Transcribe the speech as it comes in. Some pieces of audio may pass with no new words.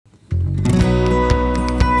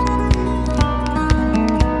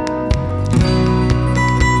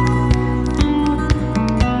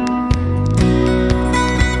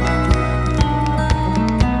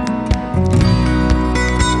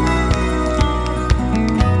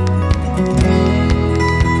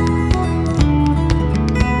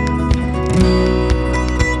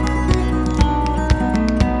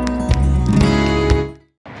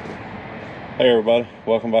everybody,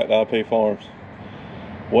 welcome back to IP Farms.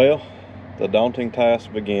 Well, the daunting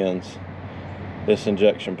task begins. This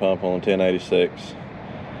injection pump on the 1086.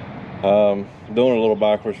 Doing it a little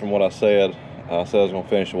backwards from what I said. I said I was going to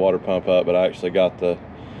finish the water pump up, but I actually got the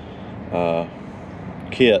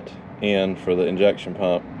kit in for the injection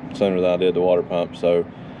pump sooner than I did the water pump, so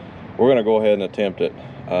we're going to go ahead and attempt it.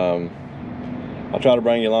 I'll try to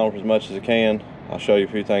bring you along for as much as I can. I'll show you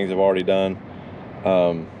a few things I've already done.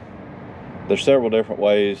 There's several different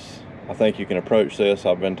ways I think you can approach this.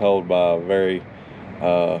 I've been told by a very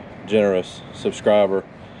generous subscriber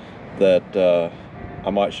that I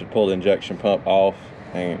might should pull the injection pump off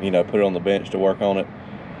and put it on the bench to work on it.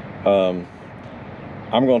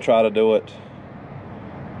 I'm going to try to do it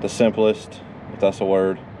the simplest, if that's a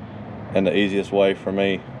word, and the easiest way for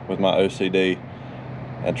me with my OCD,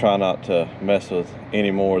 and try not to mess with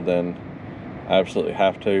any more than I absolutely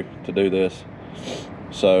have to do this.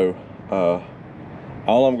 So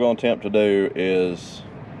all I'm going to attempt to do is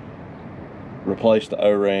replace the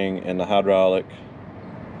O-ring and the hydraulic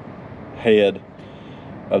head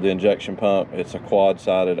of the injection pump. It's a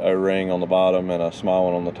quad-sided O-ring on the bottom and a small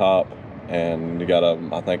one on the top, and you got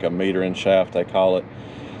I think a meter-in shaft they call it,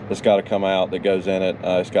 that's got to come out that goes in it.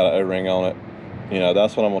 It's got an O-ring on it.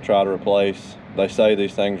 That's what I'm going to try to replace. They say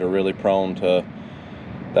these things are really prone to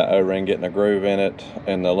that O-ring getting a groove in it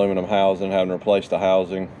and the aluminum housing, having to replace the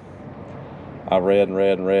housing. I've read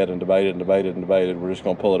and debated. We're just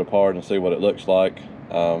going to pull it apart and see what it looks like.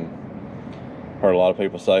 Heard a lot of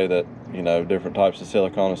people say that different types of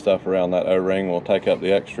silicone and stuff around that O-ring will take up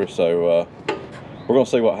the extra, so we're going to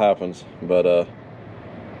see what happens. But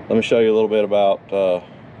let me show you a little bit about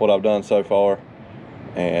what I've done so far,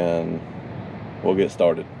 and we'll get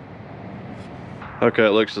started. Okay,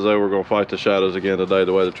 it looks as though we're going to fight the shadows again today,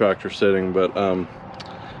 the way the tractor's sitting. But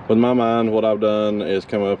with my mind, what I've done is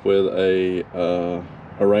come up with a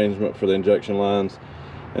arrangement for the injection lines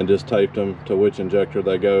and just taped them to which injector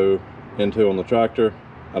they go into on the tractor.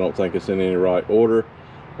 I don't think it's in any right order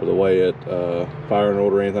or the way it firing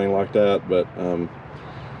order or anything like that, but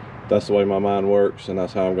that's the way my mind works, and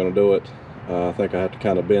that's how I'm going to do it. I think I have to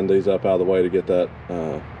kind of bend these up out of the way to get that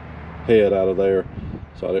head out of there,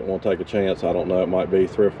 so I didn't want to take a chance. I don't know, it might be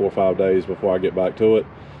 3 or 4 or 5 days before I get back to it,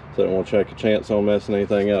 so I didn't want to take a chance on messing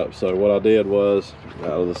anything up. So what I did was,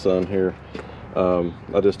 out of the sun here,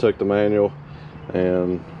 I just took the manual,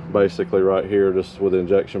 and basically right here, just with the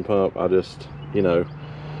injection pump, I just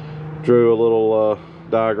drew a little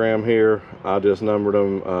diagram here. I just numbered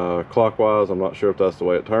them clockwise. I'm not sure if that's the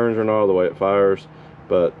way it turns or not, or the way it fires,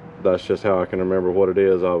 but that's just how I can remember what it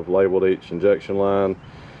is. I've labeled each injection line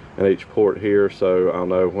and each port here, so I'll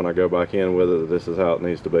know when I go back in with it that this is how it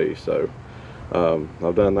needs to be. So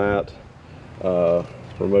I've done that.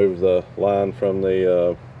 Removed the line from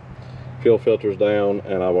the fuel filters down,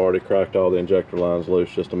 and I've already cracked all the injector lines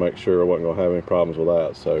loose just to make sure I wasn't going to have any problems with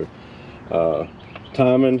that. So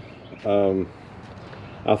timing,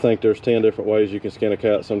 I think there's 10 different ways you can skin a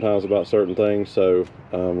cat sometimes about certain things. So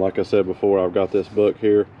like I said before, I've got this book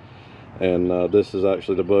here, and this is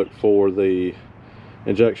actually the book for the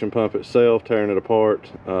injection pump itself, tearing it apart.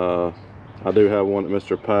 I do have one that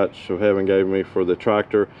Mr. Patch of Heaven gave me for the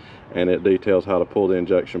tractor, and it details how to pull the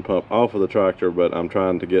injection pump off of the tractor, but I'm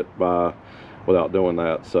trying to get by without doing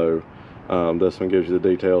that. So this one gives you the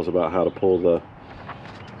details about how to pull the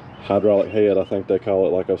hydraulic head, I think they call it,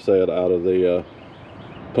 like I've said, out of the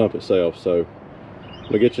pump itself. So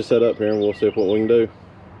we'll get you set up here and we'll see what we can do.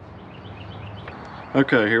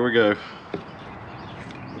 Okay, here we go.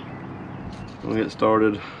 We'll get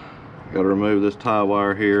started. Got to remove this tie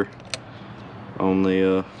wire here on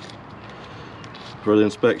the for the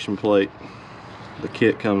inspection plate. The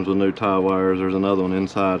kit comes with new tie wires. There's another one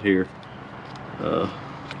inside here.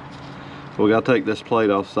 We got to take this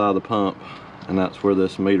plate off the side of the pump, and that's where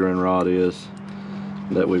this meter-in rod is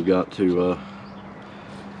that we've got to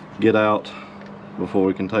get out before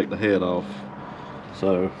we can take the head off.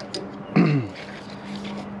 So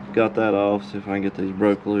got that off. See if I can get these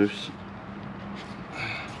broke loose.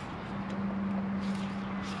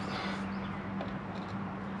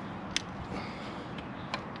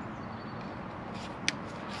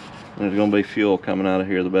 There's going to be fuel coming out of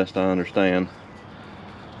here, the best I understand.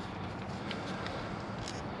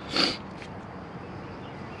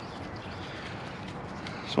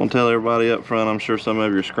 Just want to tell everybody up front, I'm sure some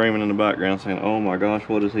of you are screaming in the background saying, oh my gosh,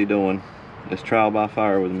 what is he doing? It's trial by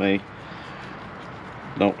fire with me.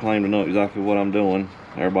 Don't claim to know exactly what I'm doing.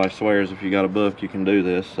 Everybody swears if you got a book you can do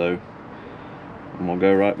this, so I'm going to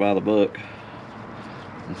go right by the book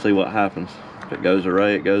and see what happens. If it goes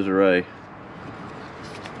array, it goes array.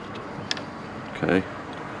 Okay.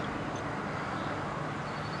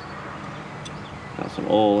 Got some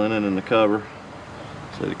oil in it in the cover.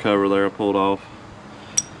 See the cover there I pulled off.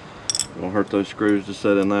 Won't hurt those screws to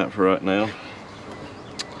set in that for right now.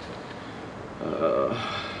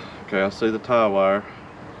 Okay, I see the tie wire.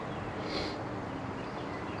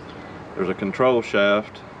 There's a control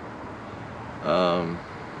shaft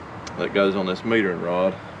that goes on this metering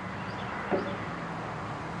rod.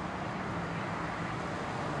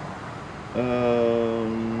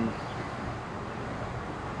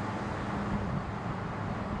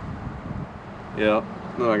 Yeah,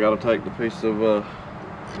 then I got to take the piece of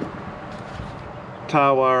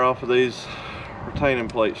tie wire off of these retaining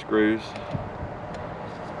plate screws.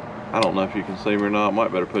 I don't know if you can see me or not. I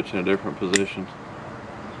might better put you in a different position.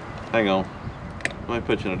 Hang on. Let me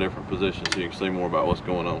put you in a different position so you can see more about what's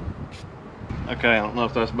going on. Okay, I don't know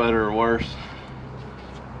if that's better or worse.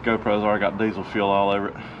 GoPro's already got diesel fuel all over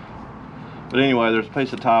it. But anyway, there's a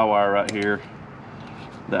piece of tie wire right here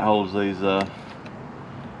that holds these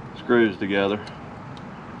screws together.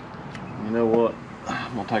 You know what?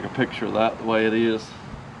 I'm gonna take a picture of that the way it is.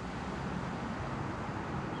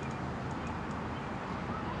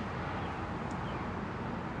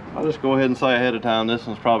 I'll just go ahead and say ahead of time, this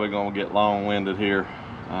one's probably gonna get long-winded here.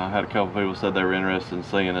 I had a couple people said they were interested in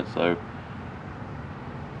seeing it, so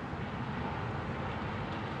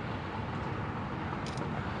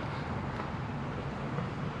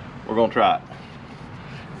we're gonna try it.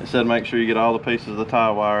 It said make sure you get all the pieces of the tie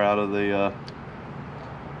wire out of the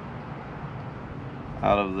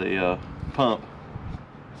pump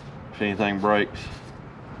if anything breaks.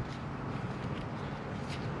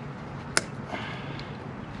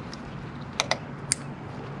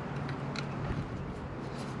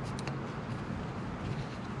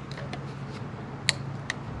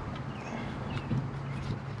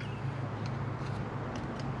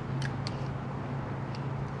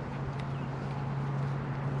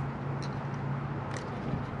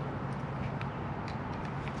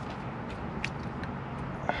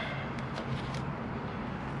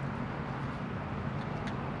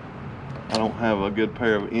 I don't have a good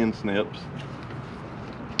pair of end snips.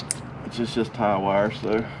 It's just tie wire, so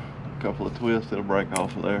a couple of twists, it'll break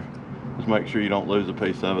off of there. Just make sure you don't lose a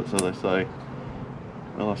piece of it, so they say.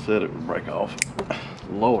 Well, I said it would break off.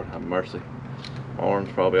 Lord have mercy. My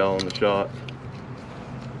arm's probably all in the shot.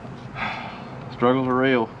 Struggles are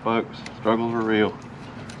real, folks. Struggles are real.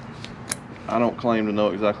 I don't claim to know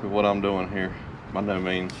exactly what I'm doing here, by no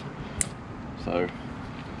means. So,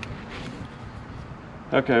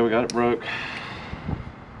 okay, we got it broke.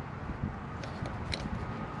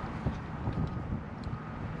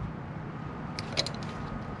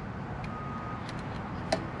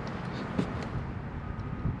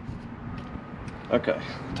 Okay,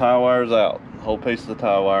 tie wire's out. The whole piece of the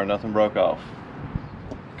tie wire, nothing broke off.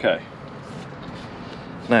 Okay.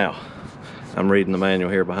 Now, I'm reading the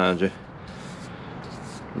manual here behind you.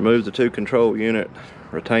 Remove the 2 control unit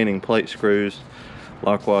retaining plate screws,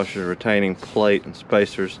 lock washers, retaining plate and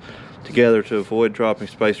spacers together to avoid dropping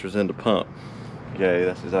spacers into pump. Okay,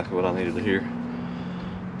 that's exactly what I needed to hear.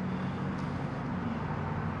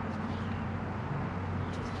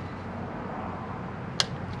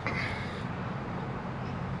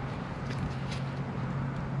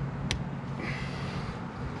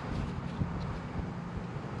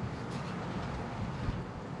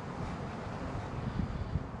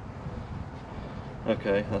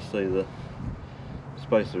 Okay, I see the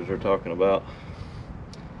spacers they're talking about.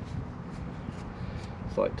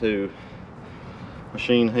 It's like 2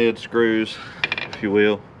 machine head screws, if you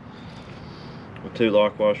will, with 2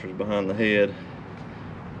 lock washers behind the head,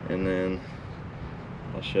 and then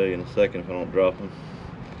I'll show you in a second if I don't drop them,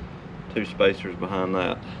 2 spacers behind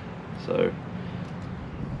that. So,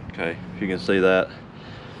 okay, if you can see that,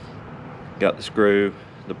 got the screw,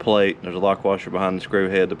 the plate, there's a lock washer behind the screw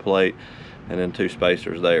head, the plate, and then 2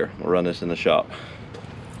 spacers there. We'll run this in the shop.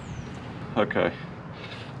 Okay,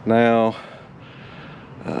 now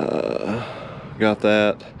got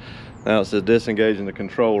that. Now it says disengaging the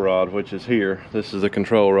control rod, which is here. This is the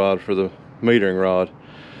control rod for the metering rod.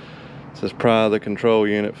 It says pry the control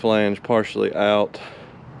unit flange partially out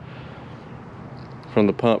from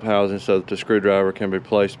the pump housing so that the screwdriver can be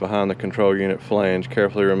placed behind the control unit flange.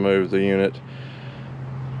 Carefully remove the unit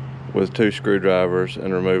with 2 screwdrivers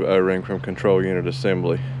and remove O-ring from control unit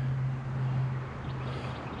assembly.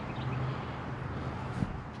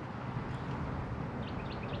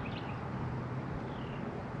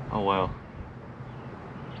 Oh wow.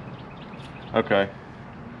 Okay.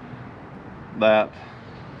 That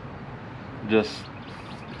just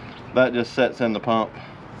sets in the pump,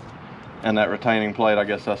 and that retaining plate, I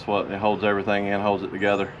guess that's what it holds everything in, holds it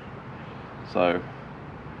together. So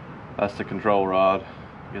That's the control rod.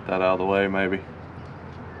 Get that out of the way maybe.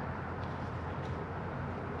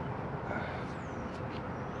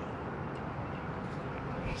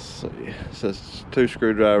 Let's see, it says 2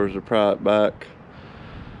 screwdrivers to pry it back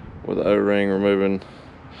with the O-ring, removing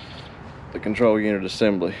the control unit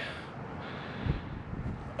assembly.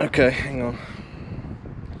 Okay, hang on.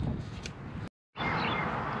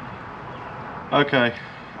 Okay,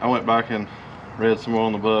 I went back and read some more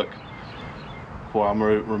on the book before I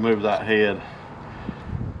remove that head.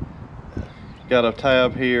 Got a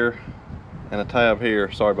tab here and a tab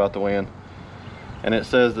here, sorry about the wind. And it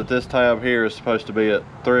says that this tab here is supposed to be at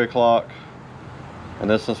 3 o'clock and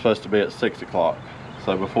this one's supposed to be at 6 o'clock.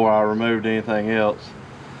 So before I removed anything else,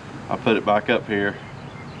 I put it back up here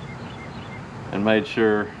and made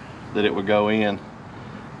sure that it would go in,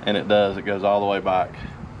 and it does. It goes all the way back.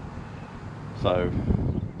 So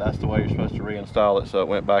that's the way you're supposed to reinstall it, so it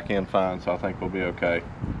went back in fine, so I think we'll be okay.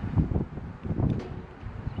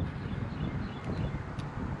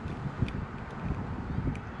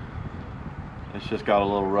 It's just got a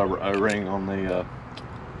little rubber O-ring on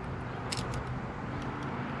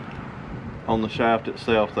the shaft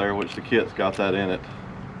itself there, which the kit's got that in it.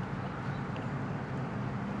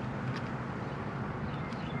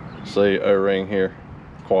 See, O-ring here,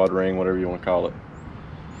 quad ring, whatever you want to call it.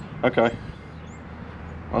 Okay,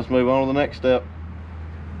 let's move on to the next step.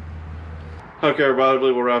 Okay, everybody, I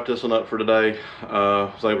believe we'll wrap this one up for today. I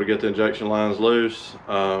was able to get the injection lines loose.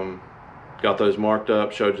 Got those marked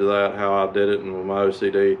up, showed you that, how I did it and with my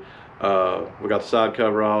OCD. We got the side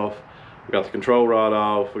cover off, we got the control rod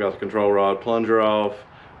off, we got the control rod plunger off,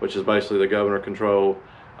 which is basically the governor control,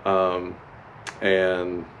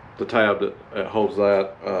 and the tab that holds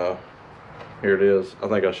that, here it is. I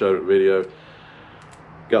think I showed it in video.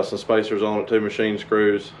 Got some spacers on it, 2 machine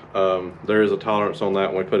screws. There is a tolerance on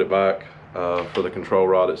that when we put it back for the control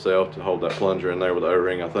rod itself to hold that plunger in there with the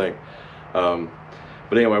O-ring, I think.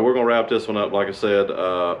 But anyway, we're gonna wrap this one up. Like I said,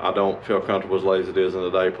 I don't feel comfortable as late as it is in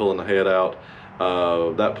the day pulling the head out.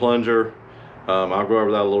 That plunger, I'll go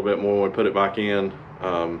over that a little bit more when we put it back in.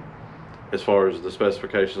 As far as the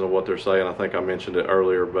specifications of what they're saying, I think I mentioned it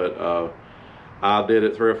earlier, but I did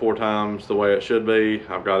it 3 or 4 times the way it should be.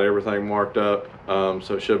 I've got everything marked up,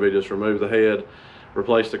 so it should be just remove the head,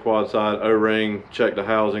 replace the quad side O-ring, check the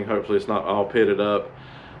housing, hopefully it's not all pitted up,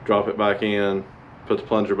 drop it back in, put the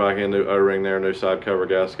plunger back in, new O-ring there, new side cover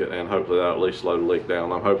gasket, and hopefully that'll at least slow the leak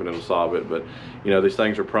down. I'm hoping it'll solve it, but you know, these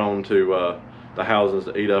things are prone to the housings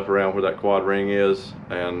to eat up around where that quad ring is,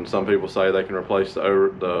 and some people say they can replace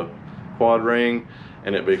the quad ring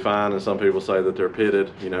and it'd be fine, and some people say that they're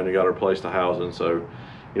pitted, you know, and you got to replace the housing. So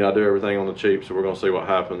you know, I do everything on the cheap, so we're gonna see what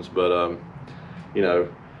happens, but you know,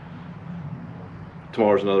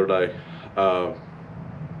 tomorrow's another day.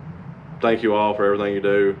 Thank you all for everything you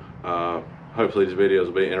do. Hopefully these videos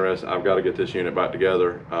will be interesting. I've got to get this unit back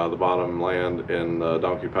together. The bottom land in the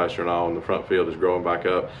donkey pasture and all, and the front field is growing back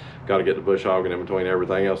up. Got to get the bush hogging in between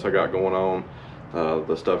everything else I got going on.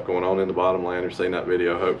 The stuff going on in the bottom land, you've seen that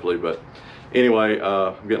video hopefully. But anyway,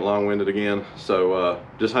 I'm getting long-winded again, so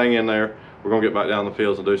just hang in there. We're gonna get back down the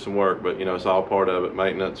fields and do some work, but you know, it's all part of it.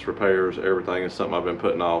 Maintenance, repairs, everything is something I've been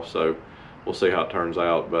putting off, so we'll see how it turns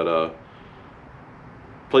out. But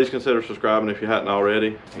please consider subscribing if you hadn't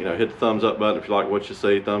already. You know, hit the thumbs up button if you like what you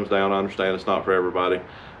see. Thumbs down, I understand it's not for everybody.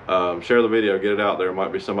 Share the video, get it out there. It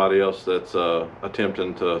might be somebody else that's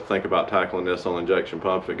attempting to think about tackling this on injection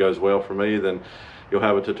pump. If it goes well for me, then you'll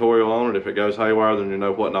have a tutorial on it. If it goes haywire, then you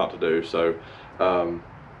know what not to do. So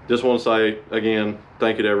just want to say again,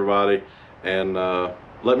 thank you to everybody, and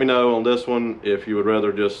let me know on this one if you would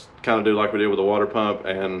rather just kind of do like we did with the water pump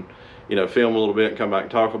and, you know, film a little bit and come back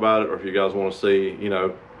and talk about it, or if you guys want to see, you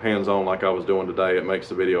know, hands-on like I was doing today. It makes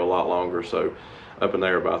the video a lot longer, so up in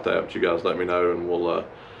there about that. But you guys let me know, and we'll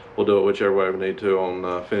do it whichever way we need to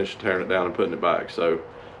on finishing tearing it down and putting it back. So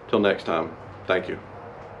till next time, thank you.